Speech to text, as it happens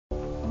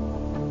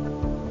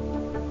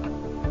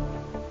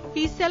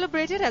He is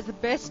celebrated as the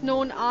best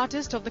known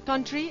artist of the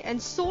country and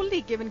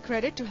solely given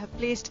credit to have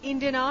placed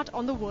Indian art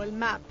on the world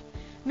map.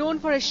 Known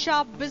for his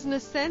sharp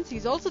business sense, he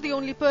is also the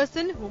only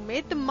person who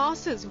made the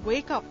masses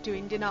wake up to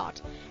Indian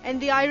art. And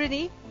the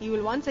irony, he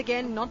will once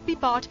again not be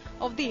part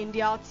of the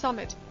India Art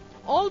Summit.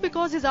 All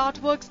because his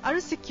artworks are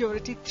a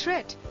security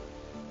threat.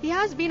 He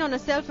has been on a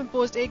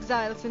self-imposed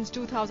exile since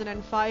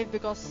 2005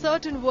 because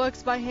certain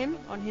works by him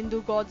on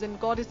Hindu gods and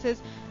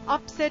goddesses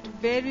upset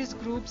various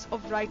groups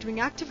of right-wing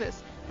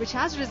activists, which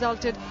has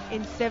resulted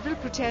in several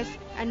protests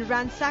and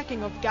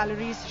ransacking of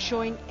galleries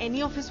showing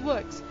any of his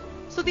works.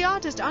 So the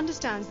artist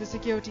understands the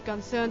security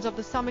concerns of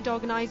the summit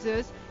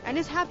organizers and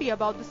is happy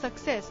about the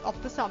success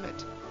of the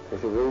summit.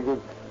 It's a very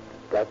good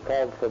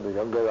platform for the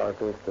younger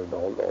artists and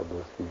all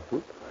those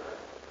people.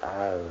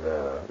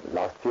 And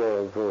last year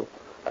also,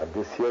 and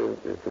this year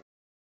is